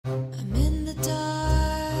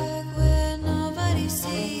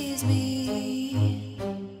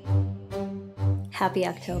Happy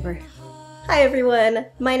October. Hi everyone,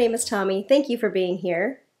 my name is Tommy. Thank you for being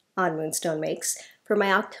here on Moonstone Makes for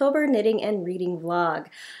my October knitting and reading vlog.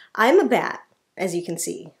 I'm a bat, as you can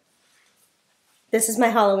see. This is my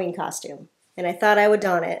Halloween costume, and I thought I would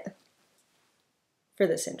don it for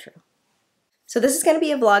this intro. So this is going to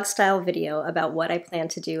be a vlog style video about what I plan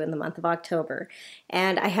to do in the month of October.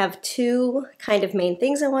 And I have two kind of main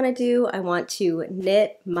things I want to do. I want to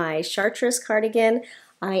knit my Chartres cardigan.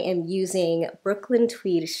 I am using Brooklyn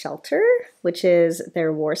Tweed Shelter, which is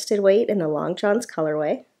their worsted weight in the Long Johns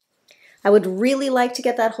colorway. I would really like to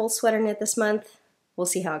get that whole sweater knit this month. We'll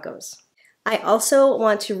see how it goes. I also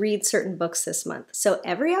want to read certain books this month. So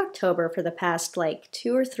every October for the past like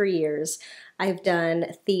 2 or 3 years, I've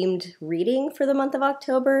done themed reading for the month of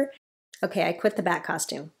October. Okay, I quit the bat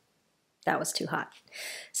costume. That was too hot.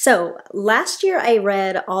 So last year I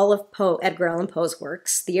read all of Edgar Allan Poe's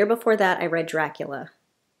works. The year before that I read Dracula,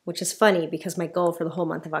 which is funny because my goal for the whole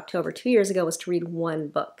month of October 2 years ago was to read one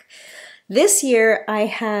book. This year I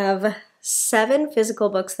have 7 physical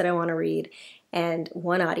books that I want to read and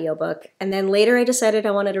 1 audiobook. And then later I decided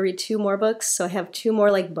I wanted to read 2 more books, so I have 2 more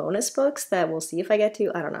like bonus books that we'll see if I get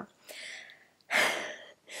to. I don't know.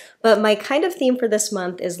 But my kind of theme for this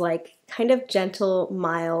month is like kind of gentle,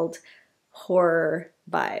 mild horror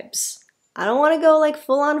vibes. I don't want to go like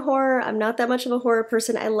full-on horror. I'm not that much of a horror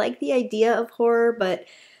person. I like the idea of horror, but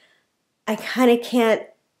I kind of can't,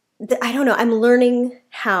 I don't know, I'm learning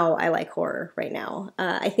how I like horror right now.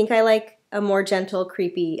 I think I like a more gentle,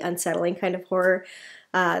 creepy, unsettling kind of horror.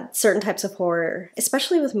 Certain types of horror,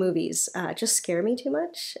 especially with movies, just scare me too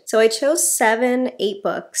much. So I chose 8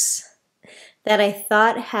 books that I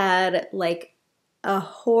thought had like a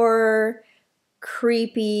horror,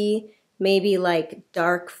 creepy, maybe like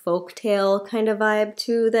dark folktale kind of vibe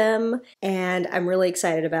to them. And I'm really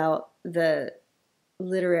excited about the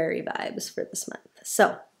literary vibes for this month. So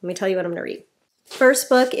let me tell you what I'm gonna read. First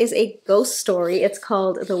book is a ghost story. It's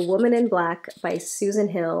called The Woman in Black by Susan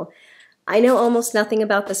Hill. I know almost nothing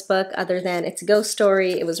about this book other than it's a ghost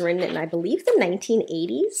story. It was written in, I believe, the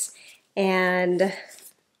 1980s. And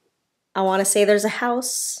I want to say there's a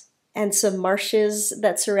house and some marshes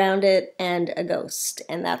that surround it and a ghost.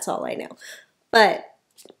 And that's all I know. But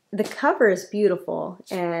the cover is beautiful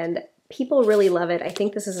and people really love it. I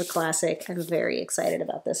think this is a classic. I'm very excited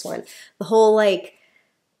about this one. The whole like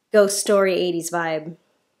ghost story 80s vibe.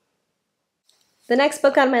 The next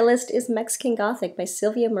book on my list is Mexican Gothic by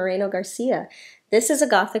Sylvia Moreno-Garcia. This is a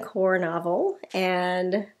Gothic horror novel,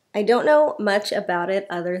 and I don't know much about it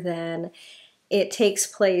other than it takes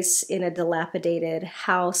place in a dilapidated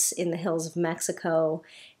house in the hills of Mexico,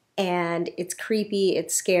 and it's creepy,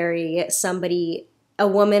 it's scary. A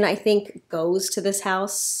woman, I think, goes to this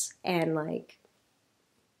house, and like,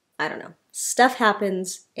 I don't know. Stuff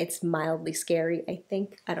happens. It's mildly scary, I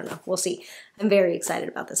think. I don't know. We'll see. I'm very excited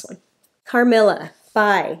about this one. Carmilla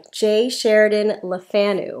by Sheridan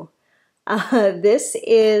Fanu. This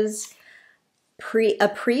is a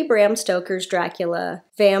pre-Bram Stoker's Dracula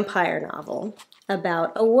vampire novel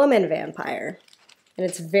about a woman vampire. And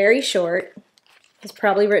it's very short. It's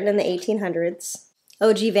probably written in the 1800s.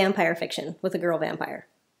 OG vampire fiction with a girl vampire.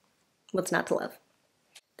 What's not to love?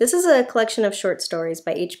 This is a collection of short stories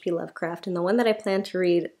by H.P. Lovecraft, and the one that I plan to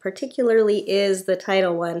read particularly is the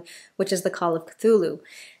title one, which is The Call of Cthulhu.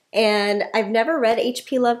 And I've never read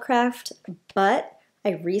H.P. Lovecraft, but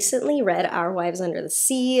I recently read Our Wives Under the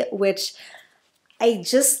Sea, which I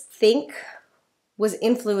just think was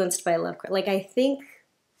influenced by Lovecraft. Like, I think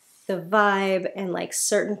the vibe and like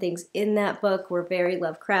certain things in that book were very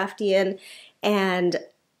Lovecraftian, and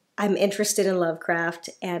I'm interested in Lovecraft,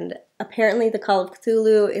 and apparently The Call of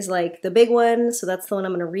Cthulhu is like the big one, so that's the one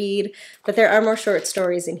I'm going to read. But there are more short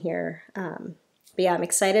stories in here. But yeah, I'm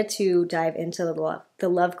excited to dive into the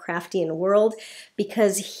Lovecraftian world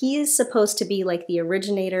because he's supposed to be like the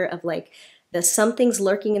originator of like the something's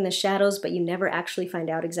lurking in the shadows, but you never actually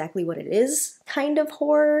find out exactly what it is kind of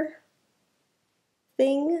horror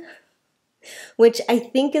thing, which I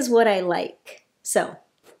think is what I like. So,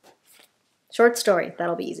 short story,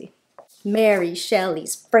 that'll be easy. Mary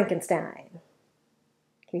Shelley's Frankenstein.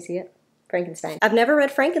 Can you see it? Frankenstein. I've never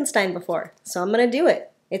read Frankenstein before, so I'm gonna do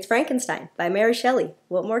it. It's Frankenstein by Mary Shelley.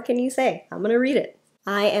 What more can you say? I'm gonna read it.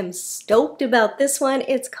 I am stoked about this one.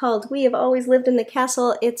 It's called We Have Always Lived in the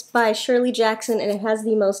Castle. It's by Shirley Jackson, and it has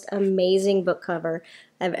the most amazing book cover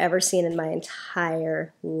I've ever seen in my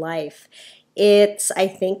entire life. I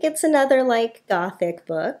think it's another like Gothic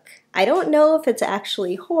book. I don't know if it's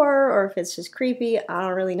actually horror or if it's just creepy. I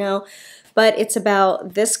don't really know. But it's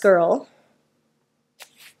about this girl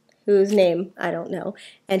whose name I don't know.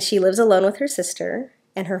 And she lives alone with her sister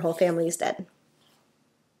and her whole family is dead.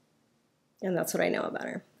 And that's what I know about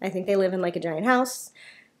her. I think they live in like a giant house.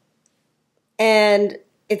 And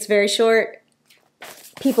it's very short.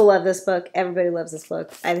 People love this book. Everybody loves this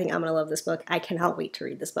book. I think I'm going to love this book. I cannot wait to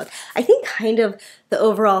read this book. I think kind of the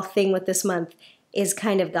overall thing with this month is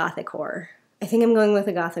kind of Gothic horror. I think I'm going with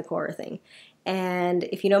a Gothic horror thing. And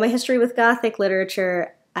if you know my history with Gothic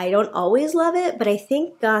literature, I don't always love it, but I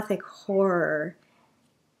think Gothic horror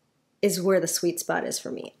is where the sweet spot is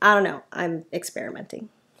for me. I don't know. I'm experimenting.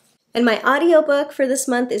 And my audiobook for this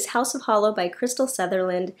month is House of Hollow by Krystal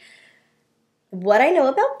Sutherland. What I know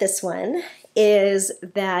about this one is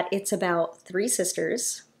that it's about 3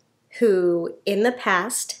 sisters who in the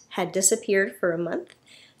past had disappeared for a month.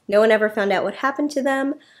 No one ever found out what happened to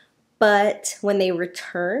them, but when they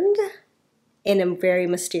returned in a very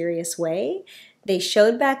mysterious way, they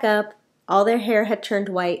showed back up. All their hair had turned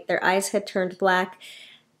white, their eyes had turned black.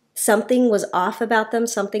 Something was off about them,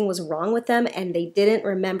 something was wrong with them, and they didn't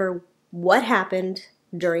remember what happened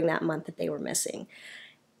during that month that they were missing.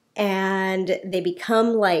 And they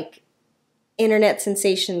become like internet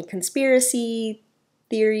sensation conspiracy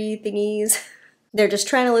theory thingies. They're just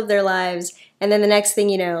trying to live their lives, and then the next thing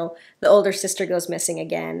you know, the older sister goes missing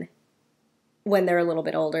again when they're a little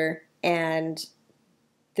bit older, and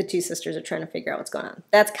the 2 sisters are trying to figure out what's going on.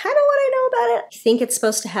 That's kind of what I know about it. I think it's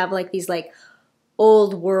supposed to have like these like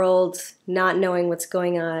old world, not knowing what's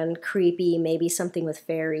going on, creepy, maybe something with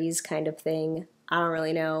fairies kind of thing. I don't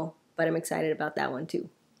really know, but I'm excited about that one too.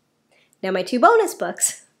 Now my 2 bonus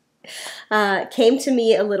books came to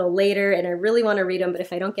me a little later, and I really want to read them, but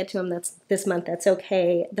if I don't get to them this month, that's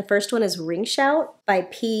okay. The first one is Ring Shout by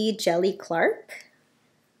P. Djèlí Clark.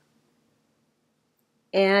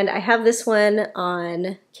 And I have this one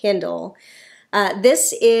on Kindle.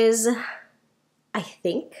 This is,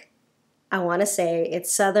 I want to say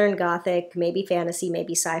it's Southern Gothic, maybe fantasy,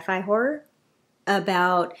 maybe sci-fi horror,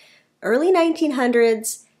 about early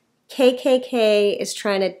 1900s. KKK is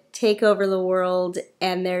trying to take over the world,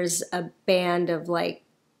 and there's a band of like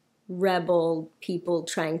rebel people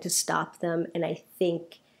trying to stop them, and I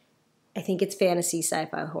think it's fantasy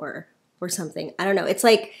sci-fi horror or something. I don't know. It's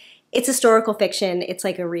like, it's historical fiction. It's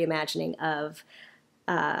like a reimagining of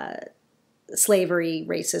slavery,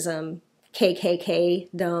 racism,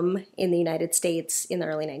 KKK-dom in the United States in the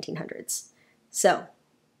early 1900s. So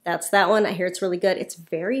that's that one. I hear it's really good. It's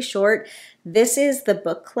very short. This is the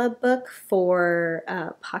book club book for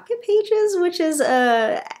Pocket Pages, which is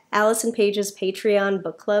Allison Paige's Patreon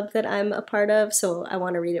book club that I'm a part of, so I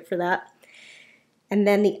want to read it for that. And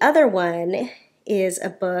then the other one is a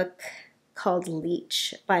book called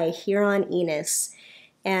Leech by Hiron Ennes.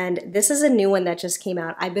 And this is a new one that just came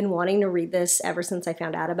out. I've been wanting to read this ever since I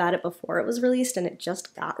found out about it before it was released, and it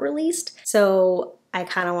just got released. So I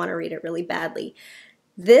kind of want to read it really badly.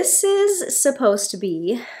 This is supposed to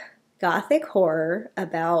be Gothic horror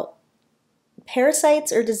about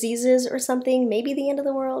parasites or diseases or something, maybe the end of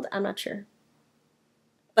the world, I'm not sure.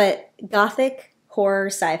 But Gothic horror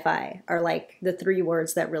sci-fi are like the 3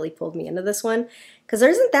 words that really pulled me into this one, because there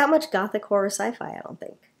isn't that much Gothic horror sci-fi, I don't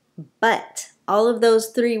think. But all of those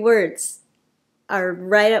 3 words are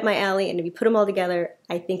right up my alley, and if you put them all together,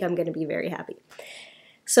 I think I'm going to be very happy.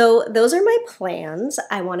 So those are my plans.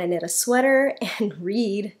 I want to knit a sweater and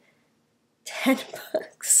read 10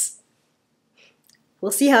 books.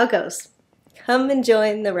 We'll see how it goes. Come and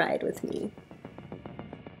join the ride with me.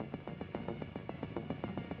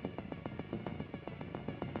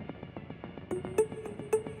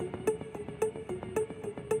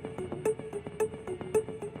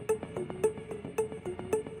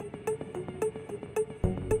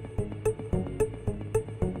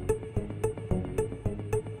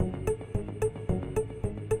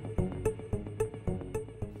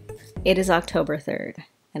 It is October 3rd,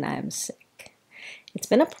 and I'm sick. It's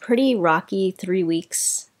been a pretty rocky 3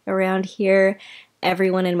 weeks around here.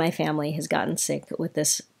 Everyone in my family has gotten sick with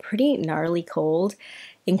this pretty gnarly cold,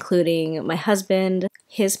 including my husband,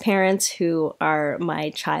 his parents, who are my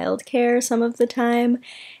childcare some of the time,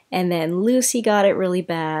 and then Lucy got it really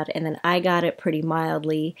bad, and then I got it pretty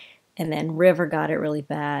mildly, and then River got it really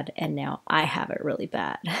bad, and now I have it really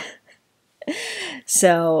bad.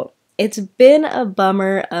 So it's been a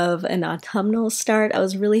bummer of an autumnal start. I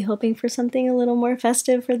was really hoping for something a little more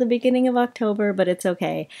festive for the beginning of October, but it's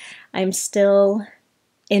okay. I'm still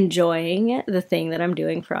enjoying the thing that I'm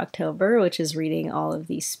doing for October, which is reading all of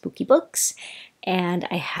these spooky books. And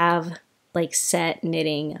I have like set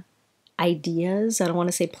knitting ideas. I don't want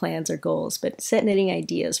to say plans or goals, but set knitting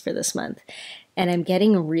ideas for this month. And I'm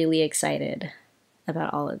getting really excited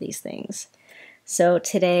about all of these things. So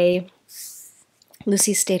today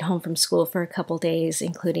Lucy stayed home from school for a couple days,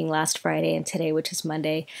 including last Friday and today, which is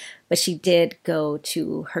Monday, but she did go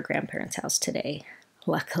to her grandparents' house today,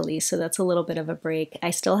 luckily, so that's a little bit of a break.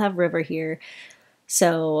 I still have River here,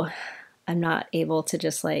 so I'm not able to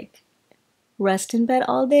just like rest in bed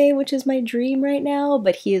all day, which is my dream right now,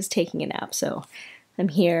 but he is taking a nap, so I'm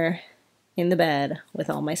here in the bed with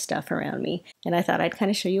all my stuff around me, and I thought I'd kind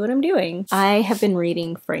of show you what I'm doing. I have been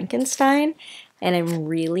reading Frankenstein, and I'm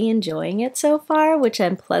really enjoying it so far, which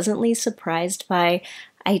I'm pleasantly surprised by.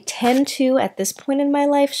 I tend to, at this point in my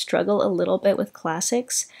life, struggle a little bit with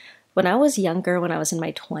classics. When I was younger, when I was in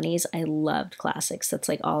my 20s, I loved classics. That's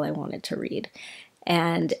like all I wanted to read.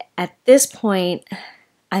 And at this point,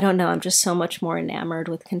 I don't know, I'm just so much more enamored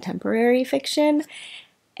with contemporary fiction,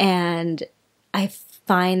 and I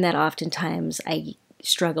find that oftentimes I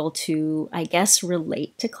struggle to, I guess,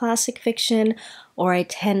 relate to classic fiction, or I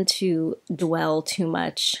tend to dwell too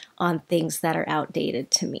much on things that are outdated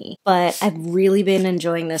to me. But I've really been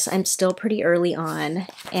enjoying this. I'm still pretty early on,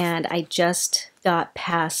 and I just got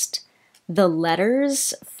past the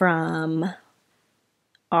letters from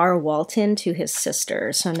R. Walton to his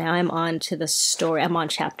sister. So now I'm on to the story. I'm on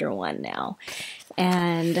chapter 1 now,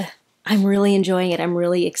 and I'm really enjoying it. I'm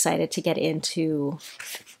really excited to get into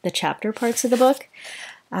the chapter parts of the book.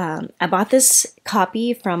 I bought this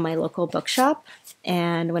copy from my local bookshop,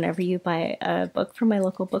 and whenever you buy a book from my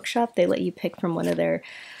local bookshop, they let you pick from one of their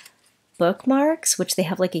bookmarks, which they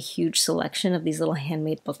have like a huge selection of these little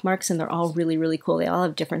handmade bookmarks, and they're all really, really cool. They all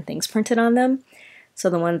have different things printed on them. So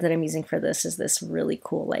the one that I'm using for this is this really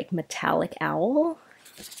cool like metallic owl.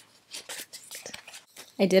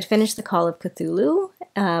 I did finish The Call of Cthulhu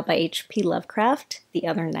by H.P. Lovecraft the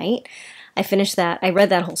other night. I finished that. I read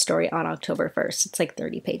that whole story on October 1st. It's like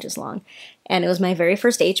 30 pages long. And it was my very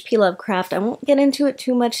first H.P. Lovecraft. I won't get into it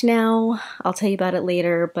too much now. I'll tell you about it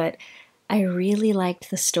later, but I really liked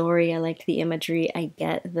the story. I liked the imagery. I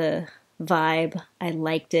get the vibe. I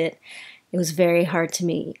liked it. It was very hard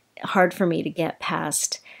for me to get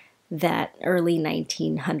past that early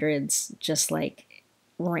 1900s, just like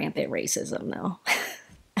rampant racism though.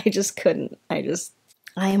 I just couldn't.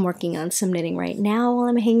 I am working on some knitting right now while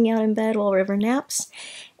I'm hanging out in bed while River naps.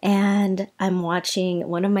 And I'm watching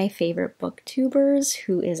one of my favorite booktubers,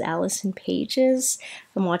 who is allisonpaiges.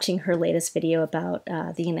 I'm watching her latest video about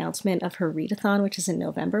the announcement of her readathon, which is in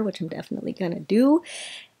November, which I'm definitely going to do.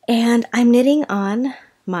 And I'm knitting on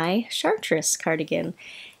my Chartres cardigan.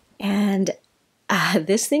 And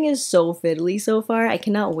this thing is so fiddly so far. I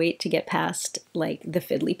cannot wait to get past like the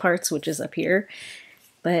fiddly parts, which is up here.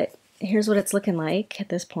 But here's what it's looking like at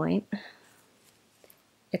this point.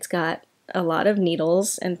 It's got a lot of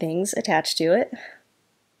needles and things attached to it.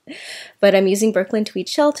 But I'm using Brooklyn Tweed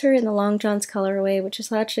Shelter in the Long Johns colorway, which is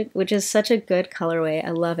such a good colorway.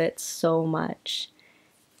 I love it so much.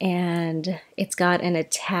 And it's got an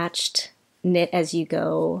attached knit as you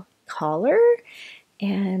go collar.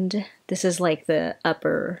 And this is like the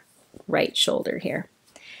upper right shoulder here.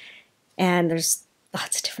 And there's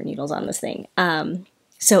lots of different needles on this thing.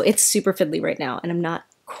 So it's super fiddly right now, and I'm not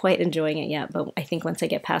quite enjoying it yet, but I think once I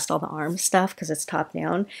get past all the arm stuff, because it's top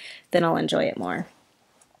down, then I'll enjoy it more.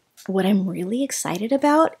 What I'm really excited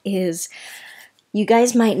about is, you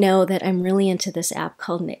guys might know that I'm really into this app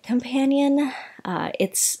called Knit Companion.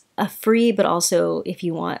 It's a free, but also if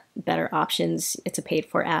you want better options, it's a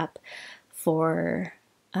paid-for app for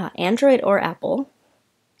Android or Apple.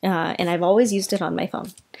 And I've always used it on my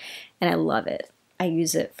phone, and I love it. I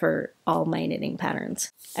use it for all my knitting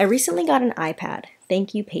patterns. I recently got an iPad.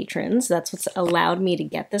 Thank you, patrons. That's what's allowed me to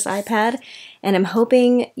get this iPad. And I'm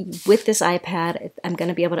hoping with this iPad, I'm going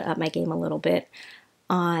to be able to up my game a little bit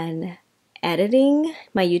on editing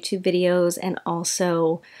my YouTube videos and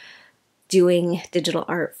also doing digital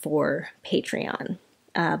art for Patreon.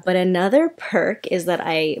 But another perk is that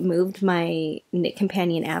I moved my Knit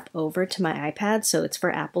Companion app over to my iPad, so it's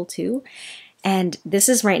for Apple too. And this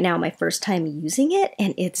is right now my first time using it,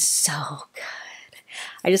 and it's so good.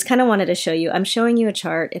 I just kind of wanted to show you. I'm showing you a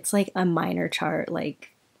chart. It's like a minor chart.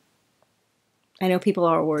 Like, I know people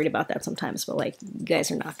are worried about that sometimes, but like, you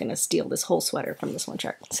guys are not going to steal this whole sweater from this one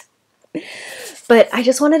chart. But I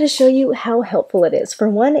just wanted to show you how helpful it is. For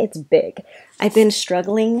one, it's big. I've been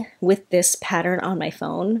struggling with this pattern on my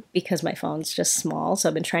phone because my phone's just small. So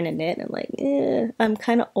I've been trying to knit, and like, I'm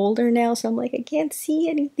kind of older now, so I'm like, I can't see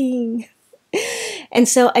anything. And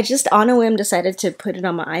so I just on a whim decided to put it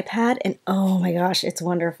on my iPad, and oh my gosh, it's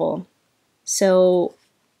wonderful. So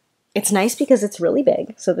it's nice because it's really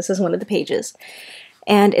big. So this is one of the pages.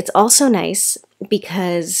 And it's also nice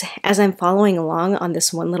because as I'm following along on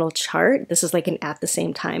this one little chart, this is like an at the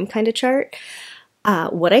same time kind of chart,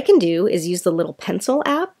 What I can do is use the little pencil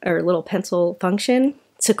app or little pencil function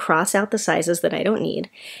to cross out the sizes that I don't need.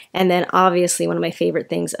 And then obviously one of my favorite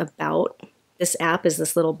things about this app is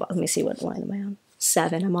this little, let me see, what line am I on?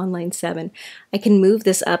 7, I'm on line 7. I can move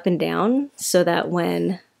this up and down so that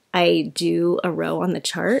when I do a row on the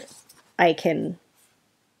chart, I can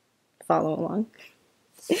follow along.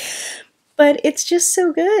 But it's just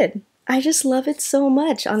so good. I just love it so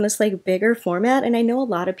much on this like bigger format, and I know a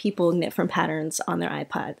lot of people knit from patterns on their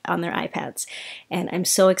iPads, and I'm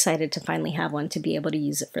so excited to finally have one to be able to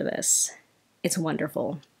use it for this. It's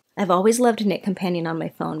wonderful. I've always loved Knit Companion on my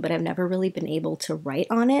phone, but I've never really been able to write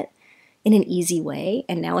on it in an easy way,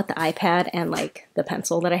 and now with the iPad and like the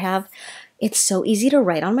pencil that I have, it's so easy to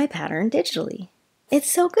write on my pattern digitally.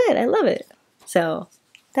 It's so good. I love it. So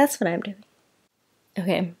that's what I'm doing.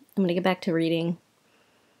 Okay, I'm gonna get back to reading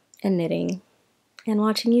and knitting and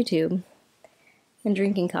watching YouTube and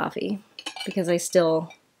drinking coffee because I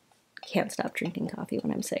still can't stop drinking coffee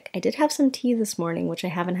when I'm sick. I did have some tea this morning, which I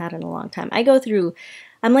haven't had in a long time.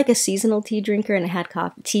 I'm like a seasonal tea drinker, and I had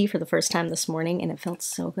tea for the first time this morning, and it felt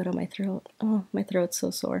so good on my throat. Oh, my throat's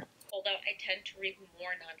so sore. Although I tend to read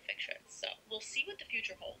more nonfiction, so we'll see what the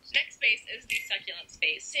future holds. Next space is the succulent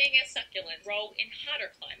space. Seeing as succulents grow in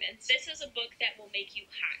hotter climates, this is a book that will make you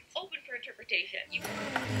hot. Open for interpretation. You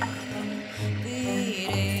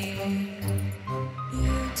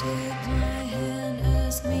take my hand,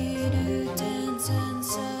 ask me to dance, and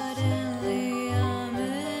suddenly I'm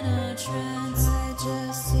in a trance. I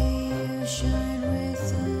just see you shine with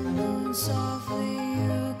the moon, softly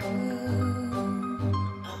you croon.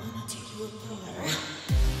 I'm gonna take you apart.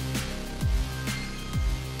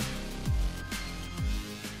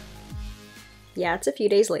 Yeah, it's a few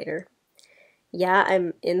days later. Yeah,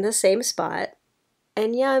 I'm in the same spot.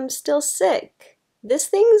 And yeah, I'm still sick. This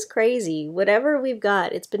thing's crazy. Whatever we've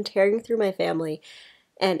got, it's been tearing through my family,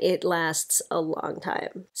 and it lasts a long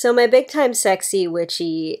time. So my big time sexy,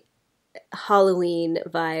 witchy, Halloween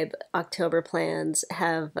vibe October plans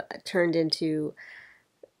have turned into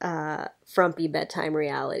frumpy bedtime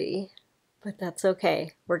reality. But that's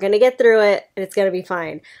okay. We're gonna get through it, and it's gonna be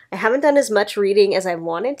fine. I haven't done as much reading as I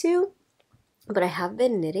wanted to, but I have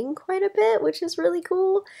been knitting quite a bit, which is really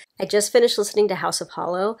cool. I just finished listening to House of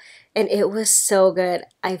Hollow, and it was so good.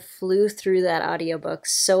 I flew through that audiobook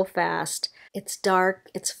so fast. It's dark,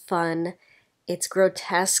 it's fun, it's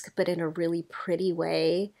grotesque, but in a really pretty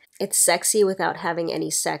way. It's sexy without having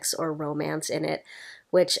any sex or romance in it,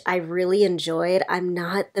 which I really enjoyed. I'm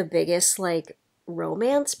not the biggest, like,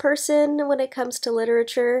 romance person when it comes to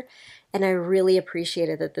literature, and I really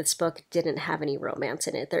appreciated that this book didn't have any romance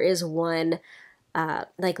in it. There is one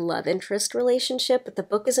like love interest relationship, but the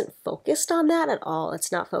book isn't focused on that at all.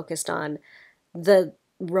 It's not focused on the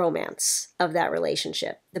romance of that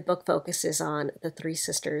relationship. The book focuses on the 3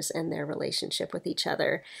 sisters and their relationship with each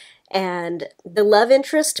other. And the love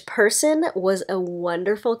interest person was a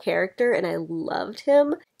wonderful character, and I loved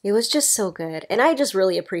him. It was just so good. And I just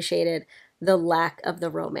really appreciated the lack of the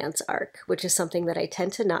romance arc, which is something that I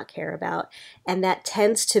tend to not care about, and that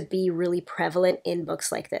tends to be really prevalent in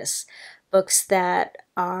books like this. Books that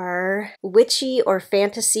are witchy or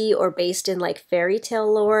fantasy or based in like fairy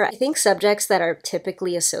tale lore. I think subjects that are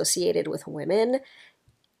typically associated with women,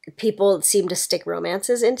 people seem to stick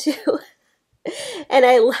romances into. And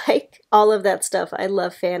I like all of that stuff. I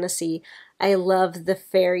love fantasy. I love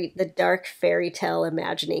the dark fairy tale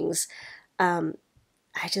imaginings.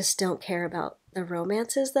 I just don't care about the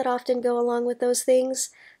romances that often go along with those things.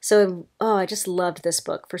 So, I just loved this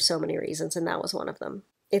book for so many reasons, and that was one of them.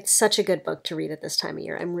 It's such a good book to read at this time of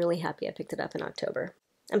year. I'm really happy I picked it up in October.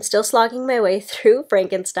 I'm still slogging my way through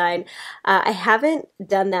Frankenstein. I haven't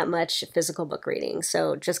done that much physical book reading,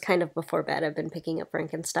 so just kind of before bed I've been picking up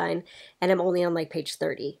Frankenstein, and I'm only on like page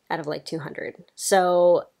 30 out of like 200.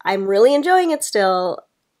 So I'm really enjoying it still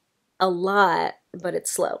a lot, but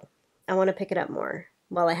it's slow. I want to pick it up more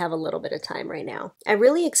while I have a little bit of time right now. I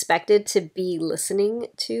really expected to be listening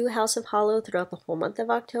to House of Hollow throughout the whole month of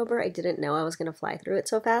October. I didn't know I was going to fly through it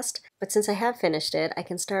so fast. But since I have finished it, I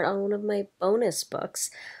can start on one of my bonus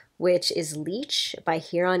books, which is Leech by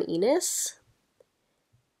Hiron Ennes.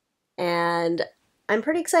 And I'm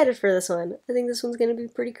pretty excited for this one. I think this one's going to be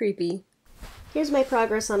pretty creepy. Here's my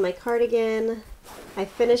progress on my cardigan. I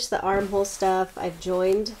finished the armhole stuff. I've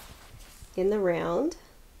joined in the round.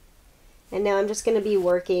 And now I'm just going to be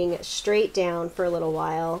working straight down for a little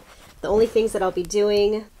while. The only things that I'll be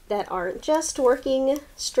doing that aren't just working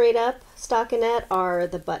straight up stockinette are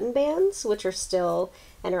the button bands, which are still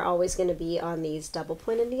and are always going to be on these double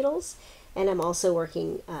pointed needles. And I'm also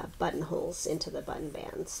working buttonholes into the button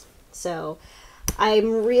bands. So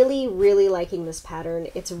I'm really, really liking this pattern.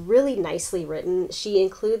 It's really nicely written. She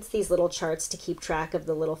includes these little charts to keep track of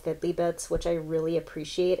the little fiddly bits, which I really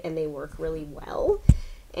appreciate, and they work really well.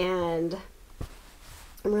 And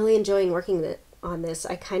I'm really enjoying working on this.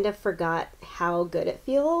 I kind of forgot how good it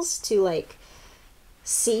feels to like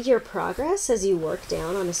see your progress as you work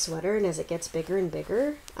down on a sweater and as it gets bigger and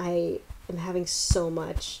bigger. I am having so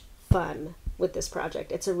much fun with this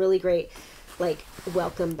project. It's a really great, like,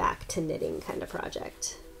 welcome back to knitting kind of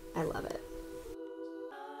project. I love it.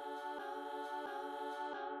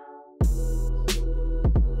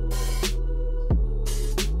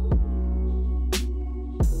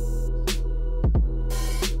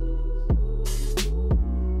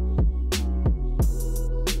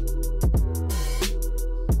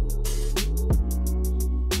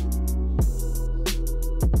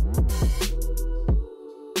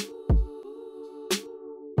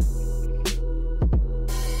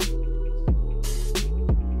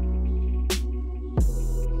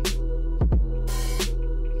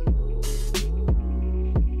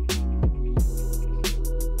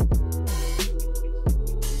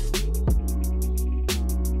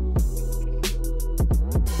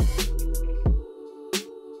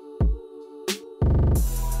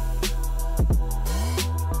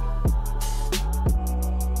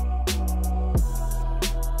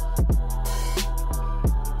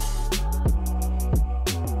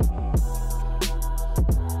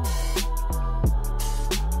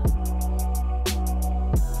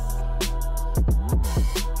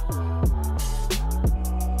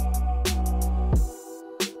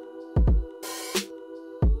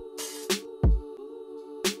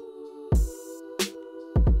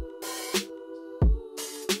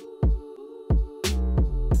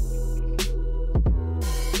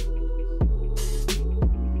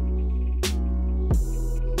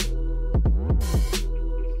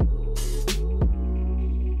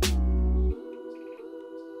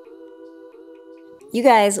 You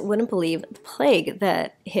guys wouldn't believe the plague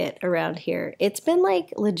that hit around here. It's been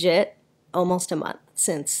like legit almost a month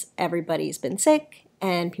since everybody's been sick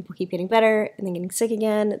and people keep getting better and then getting sick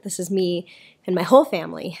again. This is me and my whole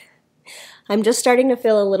family. I'm just starting to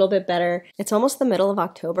feel a little bit better. It's almost the middle of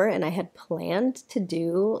October and I had planned to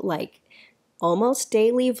do like almost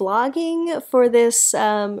daily vlogging for this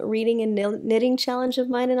reading and knitting challenge of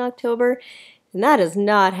mine in October. And that has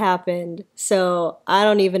not happened, so I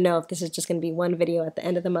don't even know if this is just going to be one video at the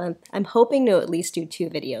end of the month. I'm hoping to at least do 2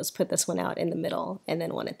 videos, put this one out in the middle and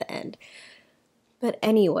then one at the end. But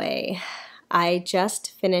anyway, I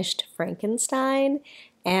just finished Frankenstein,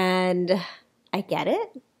 and I get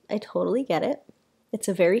it. I totally get it. It's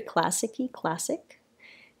a very classic-y classic,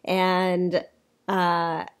 and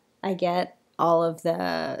I get all of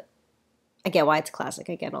the... I get why it's classic.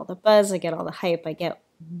 I get all the buzz. I get all the hype. I get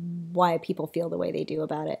why people feel the way they do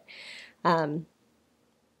about it.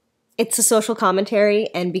 It's a social commentary,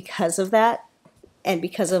 and because of that, and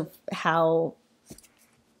because of how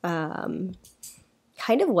kind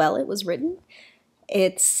of well it was written,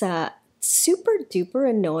 it's super duper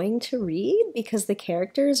annoying to read because the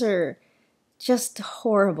characters are just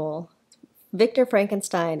horrible. Victor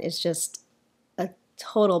Frankenstein is just a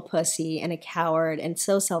total pussy and a coward and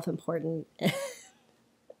so self-important.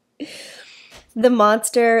 The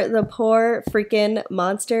monster, the poor freaking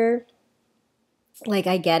monster, like,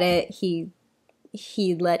 I get it.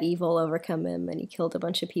 He let evil overcome him and he killed a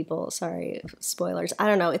bunch of people. Sorry, spoilers. I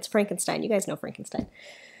don't know. It's Frankenstein. You guys know Frankenstein.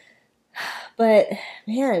 But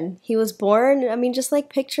man, he was born, I mean, just like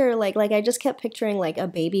picture, like I just kept picturing like a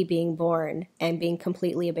baby being born and being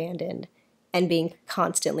completely abandoned and being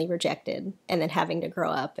constantly rejected and then having to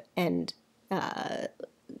grow up and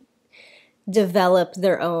develop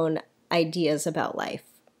their own ideas about life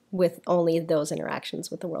with only those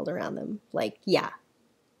interactions with the world around them. Like, yeah.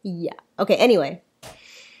 Okay, anyway.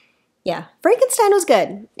 Yeah, Frankenstein was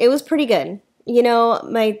good. It was pretty good. You know,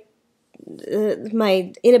 my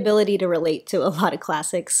inability to relate to a lot of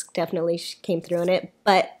classics definitely came through in it,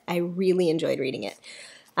 but I really enjoyed reading it.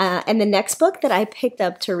 And the next book that I picked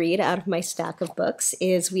up to read out of my stack of books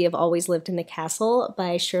is We Have Always Lived in the Castle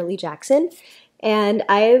by Shirley Jackson. And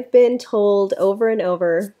I've been told over and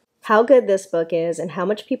over how good this book is and how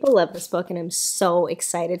much people love this book, and I'm so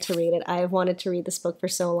excited to read it. I have wanted to read this book for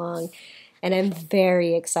so long, and I'm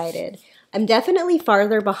very excited. I'm definitely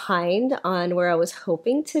farther behind on where I was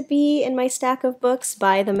hoping to be in my stack of books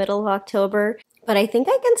by the middle of October, but I think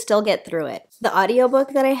I can still get through it. The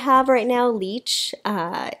audiobook that I have right now, Leech,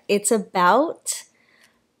 it's about,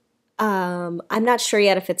 I'm not sure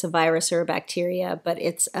yet if it's a virus or a bacteria, but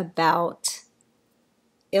it's about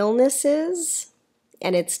illnesses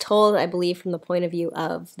And it's told, I believe, from the point of view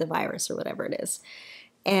of the virus or whatever it is.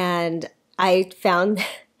 And I found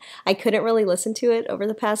I couldn't really listen to it over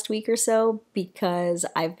the past week or so because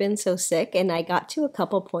I've been so sick, and I got to a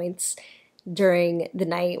couple points during the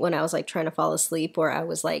night when I was like trying to fall asleep where I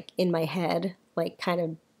was like in my head, like kind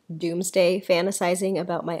of doomsday fantasizing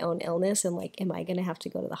about my own illness and like, am I going to have to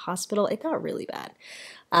go to the hospital? It got really bad.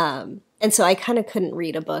 And so I kind of couldn't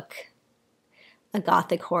read a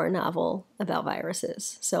Gothic horror novel about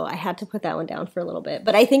viruses. So I had to put that one down for a little bit.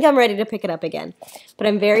 But I think I'm ready to pick it up again. But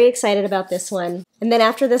I'm very excited about this one. And then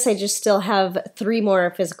after this, I just still have 3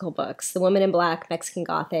 more physical books. The Woman in Black, Mexican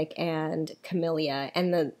Gothic, and Carmilla.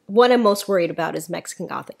 And the one I'm most worried about is Mexican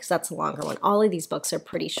Gothic, because that's a longer one. All of these books are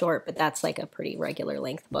pretty short, but that's like a pretty regular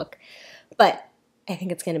length book. But I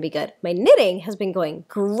think it's going to be good. My knitting has been going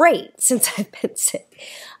great since I've been sick.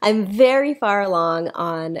 I'm very far along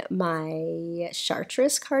on my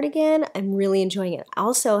Chartres cardigan. I'm really enjoying it. I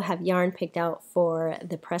also have yarn picked out for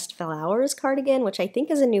the Pressed Flowers cardigan, which I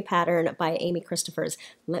think is a new pattern by Amy Christophers.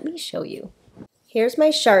 Let me show you. Here's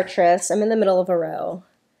my Chartres. I'm in the middle of a row.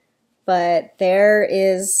 But there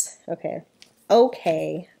is, okay,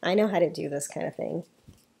 I know how to do this kind of thing.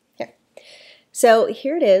 Here. So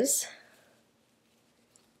here it is.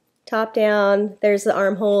 Top down, there's the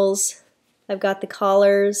armholes. I've got the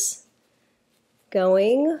collars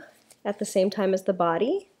going at the same time as the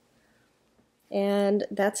body. And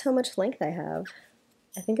that's how much length I have.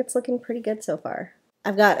 I think it's looking pretty good so far.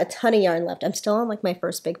 I've got a ton of yarn left. I'm still on like my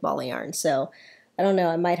first big ball of yarn, so I don't know,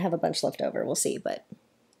 I might have a bunch left over, we'll see, but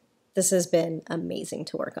this has been amazing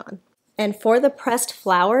to work on. And for the Pressed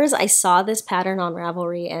Flowers, I saw this pattern on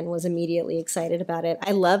Ravelry and was immediately excited about it.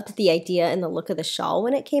 I loved the idea and the look of the shawl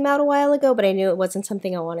when it came out a while ago, but I knew it wasn't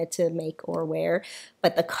something I wanted to make or wear.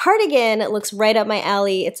 But the cardigan looks right up my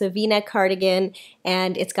alley. It's a V-neck cardigan,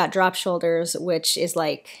 and it's got drop shoulders, which is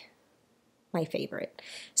like my favorite.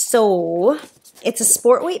 So it's a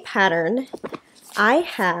sport weight pattern. I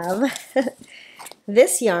have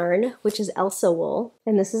this yarn, which is Elsa wool,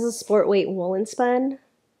 and this is a sport weight woolen spun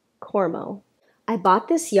Cormo. I bought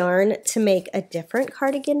this yarn to make a different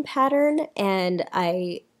cardigan pattern, and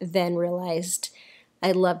I then realized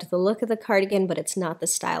I loved the look of the cardigan, but it's not the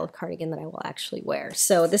style of cardigan that I will actually wear.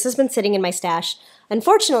 So this has been sitting in my stash.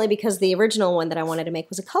 Unfortunately, because the original one that I wanted to make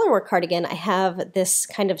was a colorwork cardigan, I have this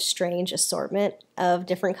kind of strange assortment of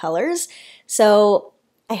different colors. So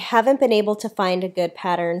I haven't been able to find a good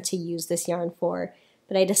pattern to use this yarn for,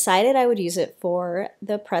 but I decided I would use it for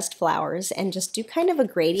the Pressed Flowers and just do kind of a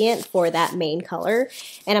gradient for that main color.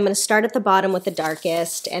 And I'm going to start at the bottom with the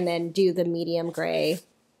darkest and then do the medium gray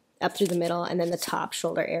up through the middle, and then the top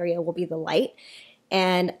shoulder area will be the light.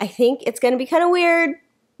 And I think it's going to be kind of weird,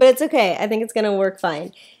 but it's okay. I think it's going to work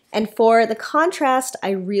fine. And for the contrast, I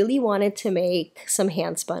really wanted to make some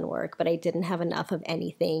handspun work, but I didn't have enough of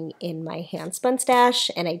anything in my handspun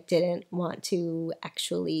stash, and I didn't want to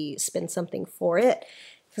actually spin something for it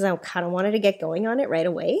because I kind of wanted to get going on it right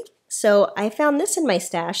away. So I found this in my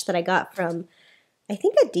stash that I got from, I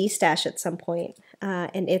think, a D-stash at some point,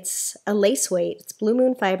 and it's a lace weight. It's Blue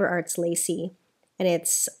Moon Fiber Arts Lacy, and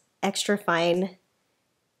it's extra fine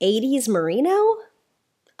 80s merino.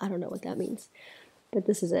 I don't know what that means, but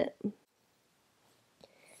this is it.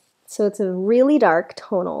 So it's a really dark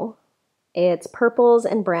tonal. It's purples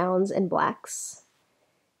and browns and blacks.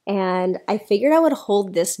 And I figured I would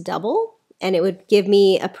hold this double and it would give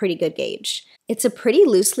me a pretty good gauge. It's a pretty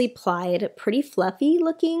loosely plied, pretty fluffy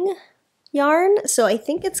looking yarn, so I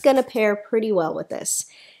think it's gonna pair pretty well with this.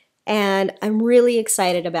 And I'm really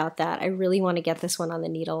excited about that. I really want to get this one on the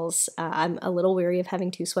needles. I'm a little weary of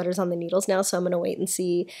having 2 sweaters on the needles now, so I'm going to wait and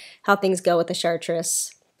see how things go with the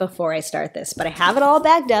Chartres before I start this. But I have it all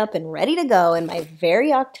bagged up and ready to go in my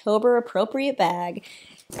very October appropriate bag,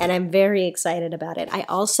 and I'm very excited about it. I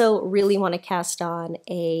also really want to cast on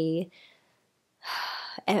it's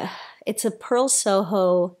a Pearl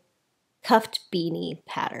Soho cuffed beanie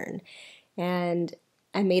pattern, and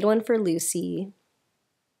I made one for Lucy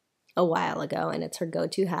a while ago, and it's her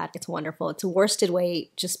go-to hat. It's wonderful. It's a worsted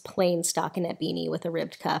weight, just plain stockinette beanie with a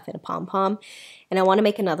ribbed cuff and a pom-pom. And I want to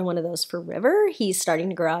make another one of those for River. He's starting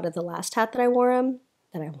to grow out of the last hat that I wore him.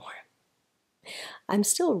 I'm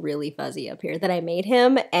still really fuzzy up here that I made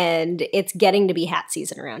him, and it's getting to be hat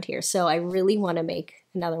season around here. So I really want to make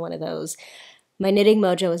another one of those. My knitting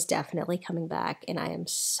mojo is definitely coming back, and I am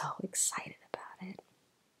so excited about it.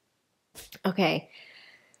 Okay.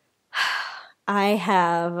 I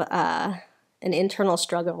have an internal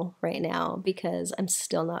struggle right now because I'm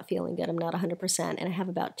still not feeling good. I'm not 100%, and I have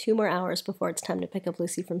about 2 more hours before it's time to pick up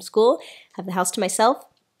Lucy from school, have the house to myself,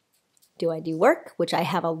 Do I do work, which I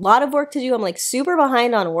have a lot of work to do? I'm like super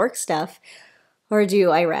behind on work stuff. Or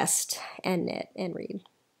do I rest and knit and read?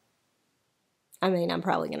 I mean, I'm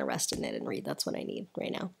probably going to rest and knit and read. That's what I need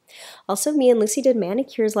right now. Also, me and Lucy did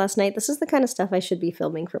manicures last night. This is the kind of stuff I should be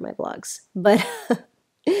filming for my vlogs. But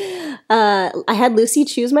I had Lucy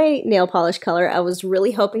choose my nail polish color. I was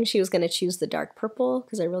really hoping she was going to choose the dark purple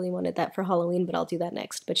because I really wanted that for Halloween, but I'll do that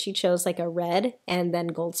next. But she chose like a red and then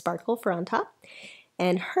gold sparkle for on top.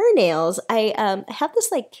 And her nails, I have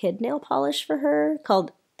this like kid nail polish for her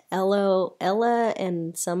called Ella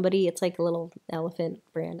and somebody. It's like a little elephant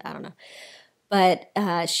brand. I don't know. But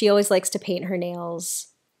she always likes to paint her nails,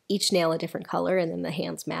 each nail a different color, and then the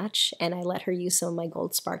hands match. And I let her use some of my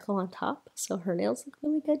gold sparkle on top. So her nails look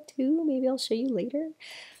really good too. Maybe I'll show you later.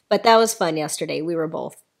 But that was fun yesterday. We were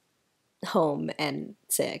both home and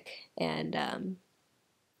sick. And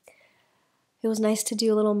it was nice to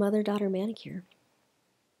do a little mother-daughter manicure.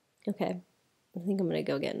 Okay, I think I'm going to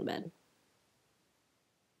go get in bed.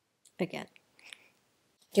 Again.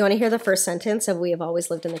 Do you want to hear the first sentence of We Have Always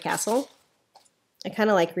Lived in the Castle? I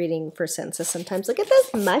kind of like reading first sentences sometimes. Look at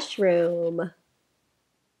this mushroom.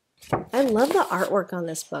 I love the artwork on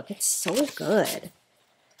this book. It's so good.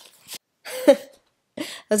 I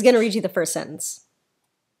was going to read you the first sentence.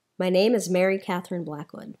 My name is Mary Catherine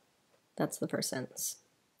Blackwood. That's the first sentence.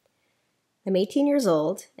 I'm 18 years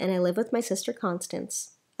old, and I live with my sister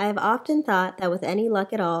Constance. I have often thought that with any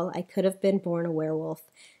luck at all, I could have been born a werewolf,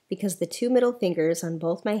 because the two middle fingers on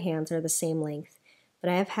both my hands are the same length. But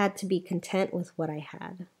I have had to be content with what I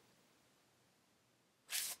had.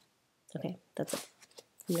 Okay, that's it.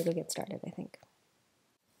 I'm gonna go get started, I think.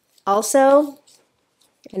 Also,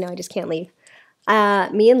 I know I just can't leave.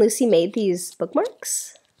 Me and Lucy made these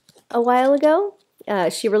bookmarks a while ago.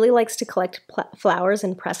 She really likes to collect flowers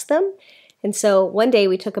and press them. And so one day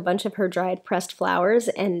we took a bunch of her dried pressed flowers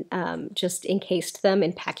and just encased them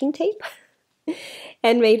in packing tape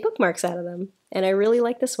and made bookmarks out of them. And I really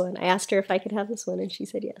like this one. I asked her if I could have this one, and she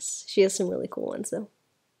said yes. She has some really cool ones, though.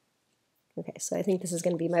 Okay, so I think this is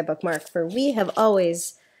going to be my bookmark for We Have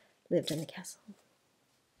Always Lived in the Castle.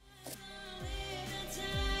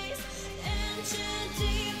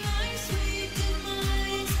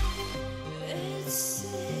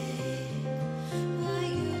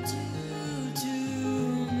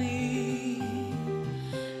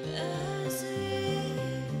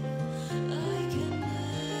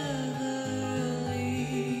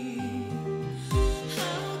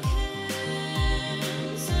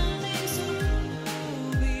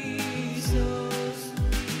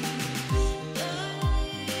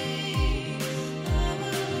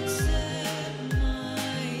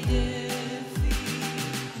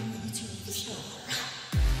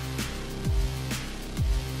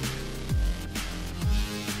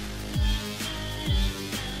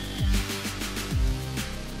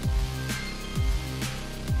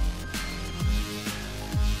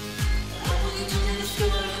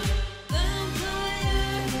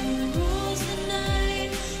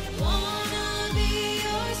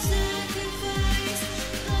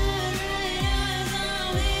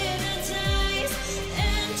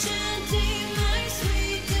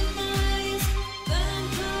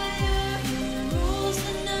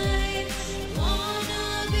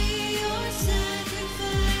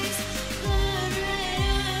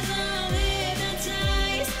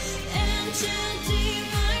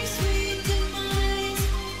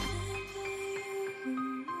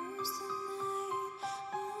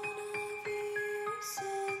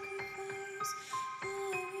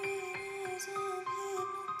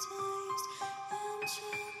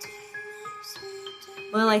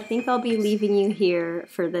 Well, I think I'll be leaving you here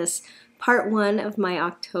for this part one of my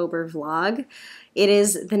October vlog. It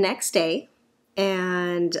is the next day,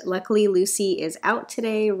 and luckily Lucy is out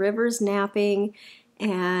today, River's napping,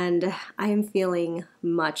 and I am feeling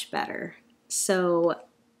much better. So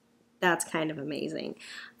that's kind of amazing.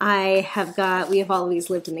 We have always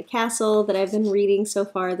lived in the castle that I've been reading so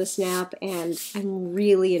far this nap, and I'm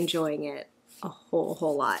really enjoying it a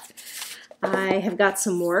whole lot. I have got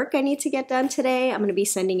some work I need to get done today. I'm going to be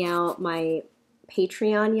sending out my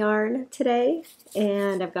Patreon yarn today,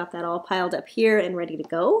 and I've got that all piled up here and ready to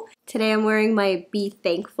go. Today I'm wearing my Be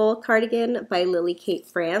Thankful cardigan by Lily Kate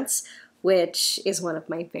France, which is one of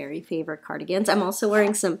my very favorite cardigans. I'm also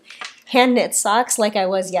wearing some hand knit socks like I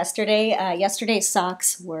was yesterday. Yesterday's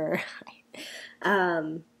socks were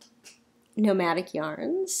nomadic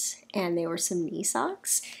yarns, and they were some knee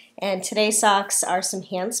socks. And today's socks are some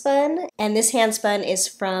hand spun, and this hand spun is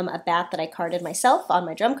from a bat that I carded myself on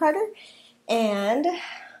my drum carder. And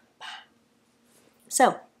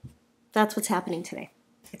so that's what's happening today.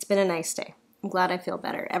 It's been a nice day. I'm glad I feel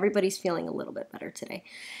better. Everybody's feeling a little bit better today.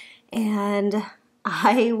 And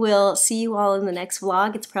I will see you all in the next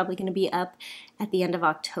vlog. It's probably going to be up at the end of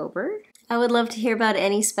October. I would love to hear about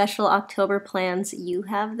any special October plans you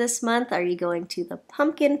have this month. Are you going to the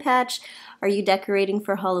pumpkin patch? Are you decorating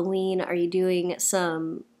for Halloween? Are you doing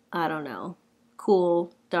some, I don't know,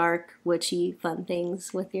 cool, dark, witchy, fun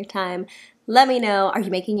things with your time? Let me know. Are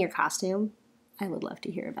you making your costume? I would love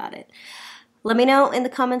to hear about it. Let me know in the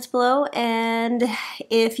comments below, and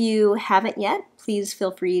if you haven't yet, please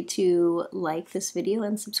feel free to like this video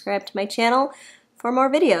and subscribe to my channel for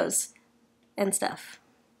more videos and stuff.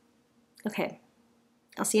 Okay,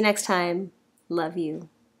 I'll see you next time. Love you.